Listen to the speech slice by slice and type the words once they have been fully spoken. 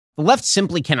The left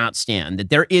simply cannot stand that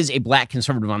there is a black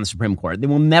conservative on the Supreme Court. They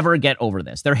will never get over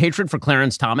this. Their hatred for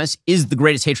Clarence Thomas is the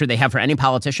greatest hatred they have for any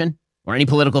politician or any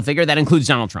political figure. That includes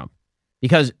Donald Trump.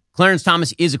 Because Clarence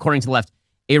Thomas is, according to the left,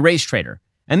 a race traitor.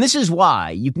 And this is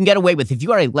why you can get away with, if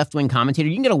you are a left-wing commentator,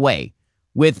 you can get away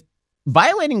with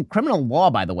violating criminal law,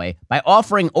 by the way, by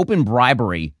offering open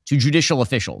bribery to judicial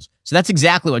officials. So that's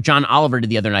exactly what John Oliver did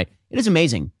the other night. It is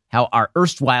amazing how our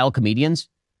erstwhile comedians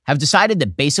have decided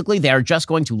that basically they are just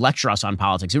going to lecture us on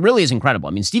politics. It really is incredible.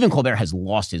 I mean, Stephen Colbert has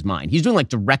lost his mind. He's doing like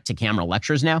direct-to-camera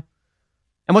lectures now.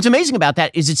 And what's amazing about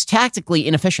that is it's tactically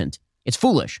inefficient. It's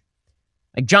foolish.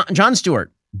 Like Jon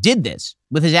Stewart did this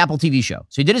with his Apple TV show.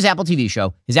 So he did his Apple TV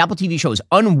show. His Apple TV show is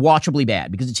unwatchably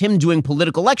bad because it's him doing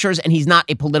political lectures, and he's not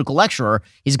a political lecturer.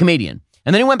 He's a comedian.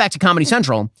 And then he went back to Comedy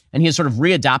Central, and he has sort of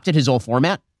readopted his old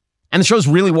format. And the show's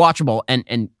really watchable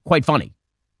and quite funny,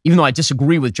 even though I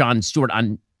disagree with Jon Stewart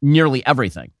on nearly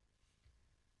everything.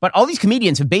 But all these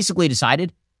comedians have basically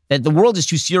decided that the world is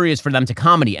too serious for them to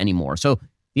comedy anymore. So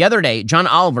the other day, John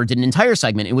Oliver did an entire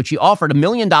segment in which he offered $1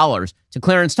 million to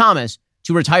Clarence Thomas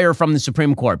to retire from the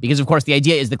Supreme Court. Because, of course, the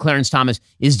idea is that Clarence Thomas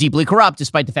is deeply corrupt,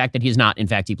 despite the fact that he is not, in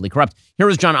fact, deeply corrupt. Here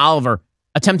was John Oliver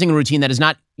attempting a routine that is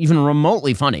not even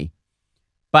remotely funny,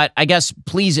 but I guess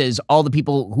pleases all the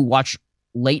people who watch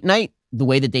late night the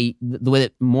way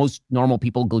that most normal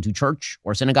people go to church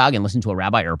or synagogue and listen to a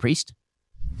rabbi or a priest.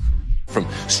 From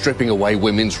stripping away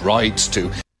women's rights to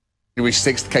January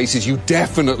 6th cases you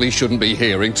definitely shouldn't be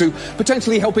hearing, to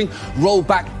potentially helping roll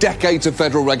back decades of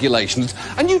federal regulations.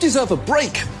 And you deserve a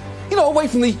break, away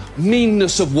from the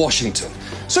meanness of Washington,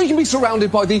 so you can be surrounded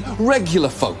by the regular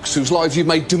folks whose lives you've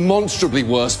made demonstrably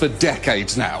worse for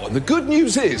decades now. And the good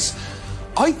news is,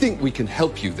 I think we can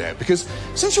help you there, because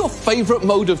since your favourite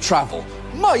mode of travel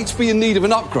might be in need of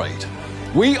an upgrade,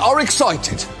 we are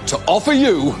excited to offer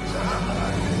you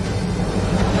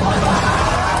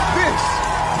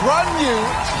brand new,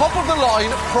 top-of-the-line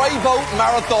Prevost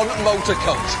Marathon motor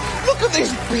coach. Look at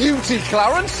this beauty,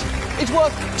 Clarence. It's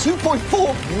worth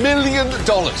 $2.4 million.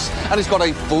 And it's got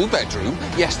a full bedroom.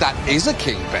 Yes, that is a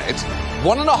king bed.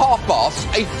 1.5 baths,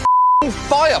 a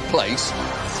fireplace,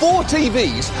 4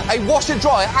 TVs, a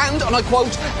washer-dryer, and I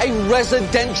quote, a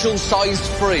residential-sized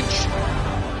fridge.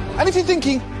 And if you're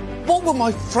thinking, what will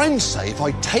my friends say if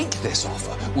I take this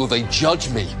offer? Will they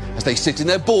judge me as they sit in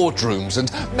their boardrooms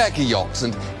and mega yachts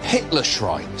and Hitler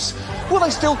shrines? Will they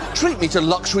still treat me to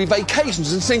luxury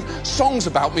vacations and sing songs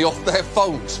about me off their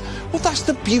phones? Well, that's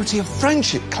the beauty of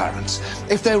friendship, Clarence.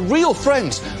 If they're real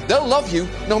friends, they'll love you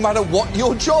no matter what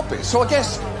your job is. So I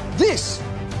guess this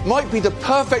might be the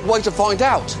perfect way to find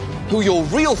out who your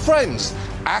real friends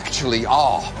actually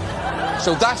are.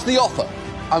 So that's the offer.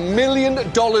 $1 million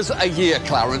a year,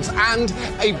 Clarence, and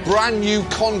a brand new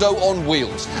condo on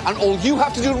wheels. And all you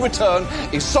have to do in return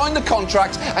is sign the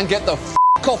contract and get the f***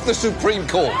 off the Supreme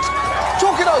Court.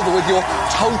 Talk it over with your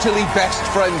totally best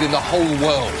friend in the whole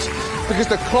world. Because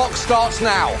the clock starts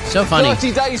now. So funny.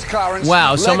 30 days, Clarence.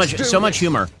 Wow, so much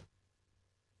humor.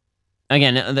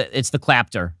 Again, it's the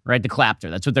clapter, right? The clapter.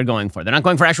 That's what they're going for. They're not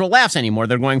going for actual laughs anymore.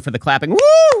 They're going for the clapping, woo,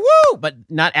 woo, but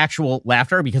not actual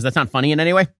laughter, because that's not funny in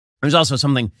any way. There's also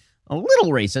something a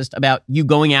little racist about you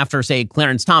going after, say,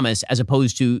 Clarence Thomas, as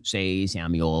opposed to, say,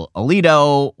 Samuel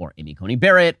Alito or Amy Coney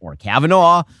Barrett or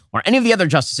Kavanaugh or any of the other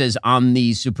justices on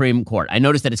the Supreme Court. I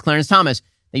noticed that it's Clarence Thomas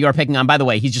that you are picking on. By the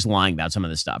way, he's just lying about some of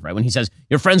this stuff, right? When he says,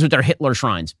 you're friends with their Hitler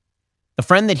shrines. The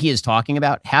friend that he is talking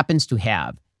about happens to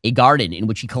have a garden in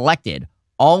which he collected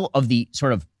all of the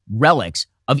sort of relics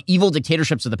of evil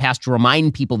dictatorships of the past to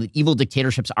remind people that evil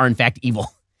dictatorships are in fact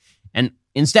evil. And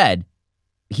instead,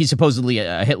 he's supposedly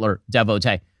a Hitler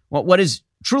devotee. Well, what is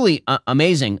truly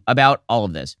amazing about all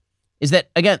of this is that,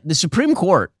 again, the Supreme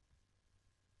Court,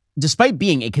 despite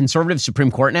being a conservative Supreme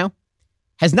Court now,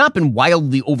 has not been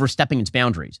wildly overstepping its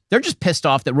boundaries. They're just pissed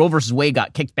off that Roe versus Wade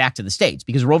got kicked back to the states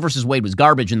because Roe versus Wade was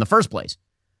garbage in the first place.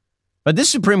 But this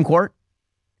Supreme Court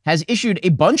has issued a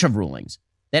bunch of rulings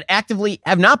that actively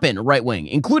have not been right-wing,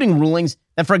 including rulings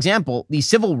that, for example, the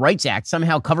Civil Rights Act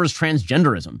somehow covers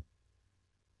transgenderism.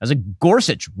 As a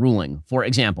Gorsuch ruling, for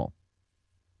example.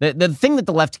 The thing that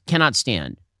the left cannot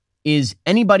stand is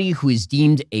anybody who is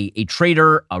deemed a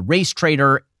traitor, a race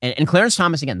traitor, and Clarence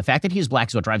Thomas, again, the fact that he is black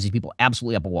is what drives these people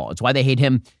absolutely up a wall. It's why they hate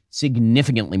him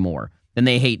significantly more than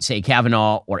they hate, say,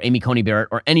 Kavanaugh or Amy Coney Barrett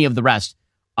or any of the rest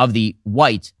of the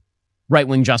white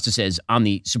right-wing justices on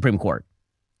the Supreme Court.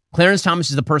 Clarence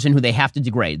Thomas is the person who they have to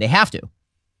degrade. They have to.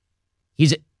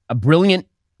 He's a brilliant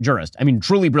jurist. I mean,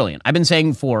 truly brilliant. I've been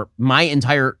saying for my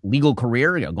entire legal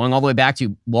career, going all the way back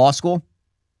to law school,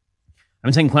 I've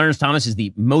been saying Clarence Thomas is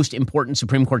the most important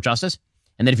Supreme Court justice,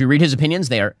 and that if you read his opinions,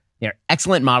 they are They're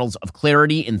excellent models of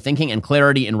clarity in thinking and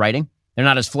clarity in writing. They're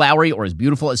not as flowery or as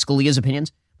beautiful as Scalia's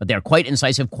opinions, but they're quite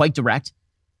incisive, quite direct,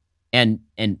 and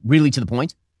really to the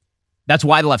point. That's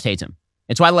why the left hates him.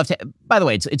 It's why the left, by the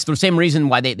way, it's the same reason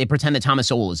why they pretend that Thomas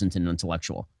Sowell isn't an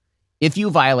intellectual. If you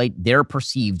violate their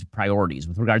perceived priorities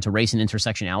with regard to race and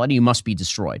intersectionality, you must be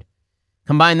destroyed.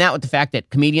 Combine that with the fact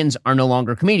that comedians are no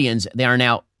longer comedians. They are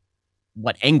now,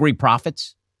 angry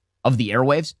prophets of the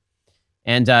airwaves.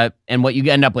 And what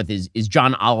you end up with is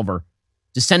John Oliver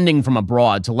descending from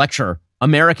abroad to lecture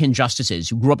American justices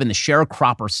who grew up in the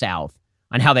sharecropper South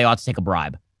on how they ought to take a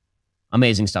bribe.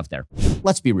 Amazing stuff there.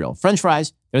 Let's be real. French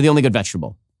fries, they're the only good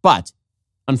vegetable. But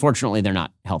unfortunately, they're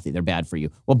not healthy. They're bad for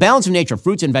you. Well, Balance of Nature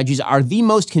fruits and veggies are the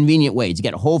most convenient way to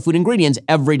get whole food ingredients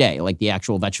every day, like the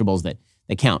actual vegetables that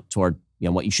count toward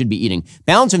what you should be eating.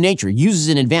 Balance of Nature uses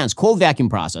an advanced cold vacuum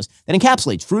process that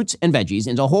encapsulates fruits and veggies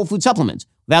into whole food supplements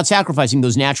without sacrificing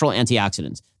those natural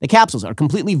antioxidants. The capsules are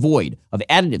completely void of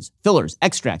additives, fillers,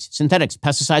 extracts, synthetics,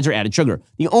 pesticides, or added sugar.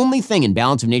 The only thing in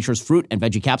Balance of Nature's fruit and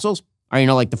veggie capsules are,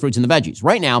 like the fruits and the veggies.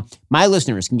 Right now, my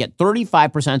listeners can get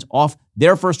 35% off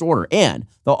their first order, and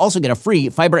they'll also get a free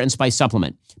fiber and spice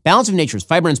supplement. Balance of Nature's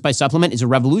fiber and spice supplement is a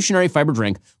revolutionary fiber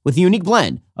drink with a unique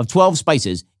blend of 12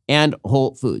 spices and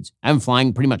whole foods. I've been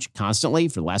flying pretty much constantly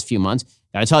for the last few months.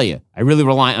 Gotta tell you, I really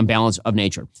rely on Balance of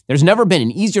Nature. There's never been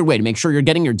an easier way to make sure you're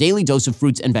getting your daily dose of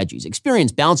fruits and veggies.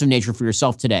 Experience Balance of Nature for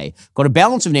yourself today. Go to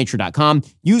balanceofnature.com,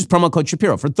 use promo code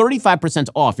Shapiro for 35%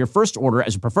 off your first order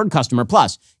as a preferred customer,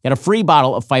 plus get a free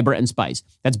bottle of fiber and spice.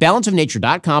 That's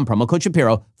balanceofnature.com, promo code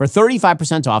Shapiro for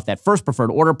 35% off that first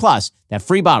preferred order, plus that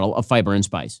free bottle of fiber and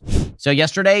spice. So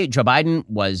yesterday, Joe Biden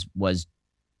was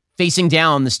facing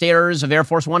down the stairs of Air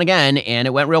Force One again, and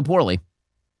it went real poorly.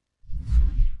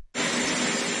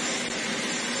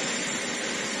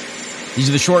 These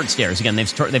are the short stairs. Again,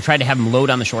 they've tried to have him load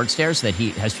on the short stairs so that he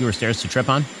has fewer stairs to trip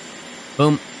on.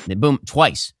 Boom, boom,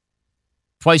 twice.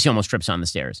 Twice he almost trips on the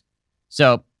stairs.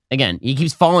 So, again, he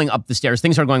keeps falling up the stairs.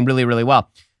 Things are going really, really well.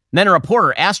 And then a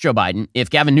reporter asked Joe Biden if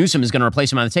Gavin Newsom is going to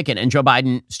replace him on the ticket, and Joe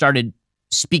Biden started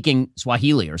speaking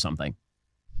Swahili or something.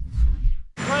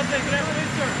 President, good afternoon,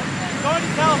 sir. Going to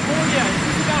California, is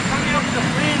this about coming up with a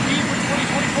plan B for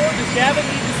 2024? Does Gavin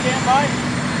need to stand by?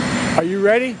 Are you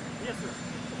ready? Yes, sir.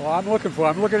 Well, I'm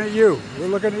looking at you. We're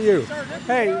looking at you. Sir,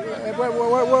 Hey,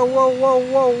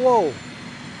 whoa.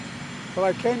 What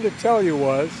I came to tell you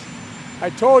was,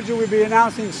 I told you we'd be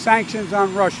announcing sanctions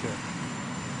on Russia.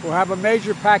 We'll have a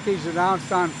major package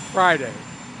announced on Friday.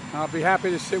 I'll be happy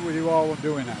to sit with you all when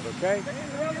doing that, okay?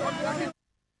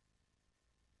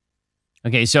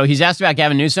 Okay, so he's asked about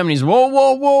Gavin Newsom, and he's,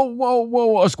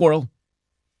 whoa, a squirrel.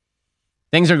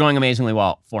 Things are going amazingly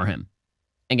well for him.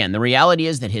 Again, the reality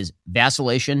is that his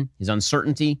vacillation, his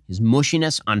uncertainty, his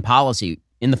mushiness on policy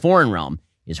in the foreign realm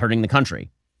is hurting the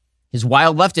country. His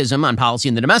wild leftism on policy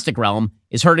in the domestic realm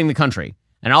is hurting the country.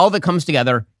 And all of it comes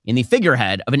together in the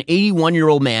figurehead of an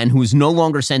 81-year-old man who is no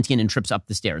longer sentient and trips up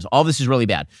the stairs. All this is really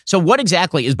bad. So what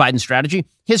exactly is Biden's strategy?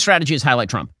 His strategy is highlight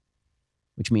Trump,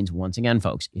 which means, once again,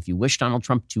 folks, if you wish Donald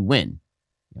Trump to win,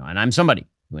 and I'm somebody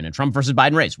who in a Trump versus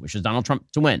Biden race wishes Donald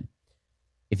Trump to win,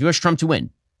 if you wish Trump to win,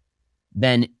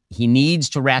 then he needs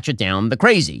to ratchet down the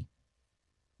crazy.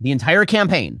 The entire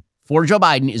campaign for Joe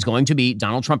Biden is going to be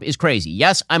Donald Trump is crazy.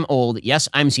 Yes, I'm old. Yes,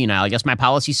 I'm senile. Yes, my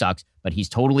policy sucks, but he's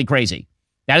totally crazy.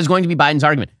 That is going to be Biden's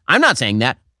argument. I'm not saying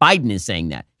that. Biden is saying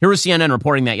that. Here was CNN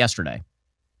reporting that yesterday.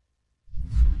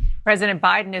 President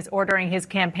Biden is ordering his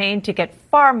campaign to get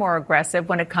far more aggressive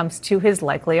when it comes to his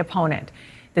likely opponent.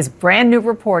 This brand new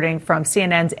reporting from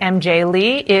CNN's MJ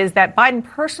Lee is that Biden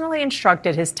personally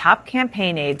instructed his top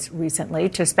campaign aides recently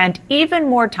to spend even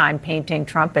more time painting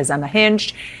Trump as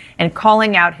unhinged and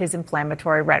calling out his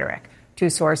inflammatory rhetoric. Two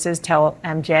sources tell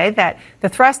MJ that the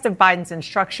thrust of Biden's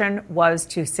instruction was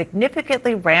to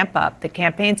significantly ramp up the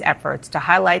campaign's efforts to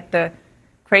highlight the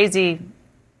crazy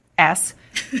S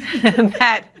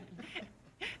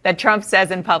that Trump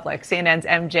says in public. CNN's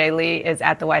MJ Lee is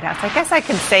at the White House. I guess I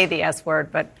can say the S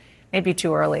word, but maybe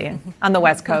too early, on the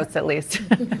West Coast at least.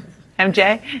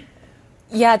 MJ?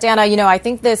 Yeah, Dana, I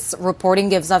think this reporting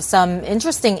gives us some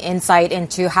interesting insight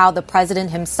into how the president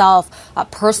himself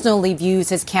personally views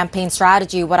his campaign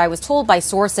strategy. What I was told by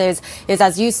sources is,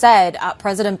 as you said,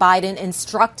 President Biden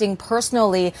instructing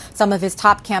personally some of his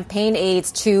top campaign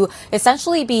aides to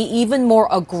essentially be even more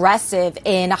aggressive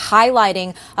in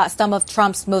highlighting some of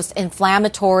Trump's most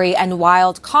inflammatory and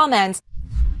wild comments.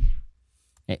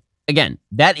 Again,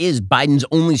 that is Biden's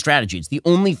only strategy. It's the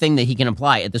only thing that he can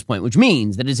apply at this point, which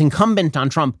means that it's incumbent on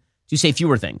Trump to say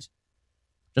fewer things.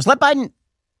 Just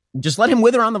let him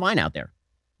wither on the vine out there.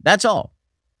 That's all.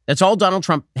 That's all Donald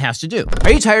Trump has to do.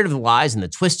 Are you tired of the lies and the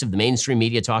twist of the mainstream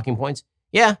media talking points?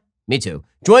 Yeah, me too.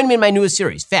 Join me in my newest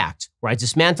series, Fact, where I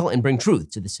dismantle and bring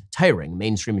truth to this tiring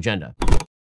mainstream agenda.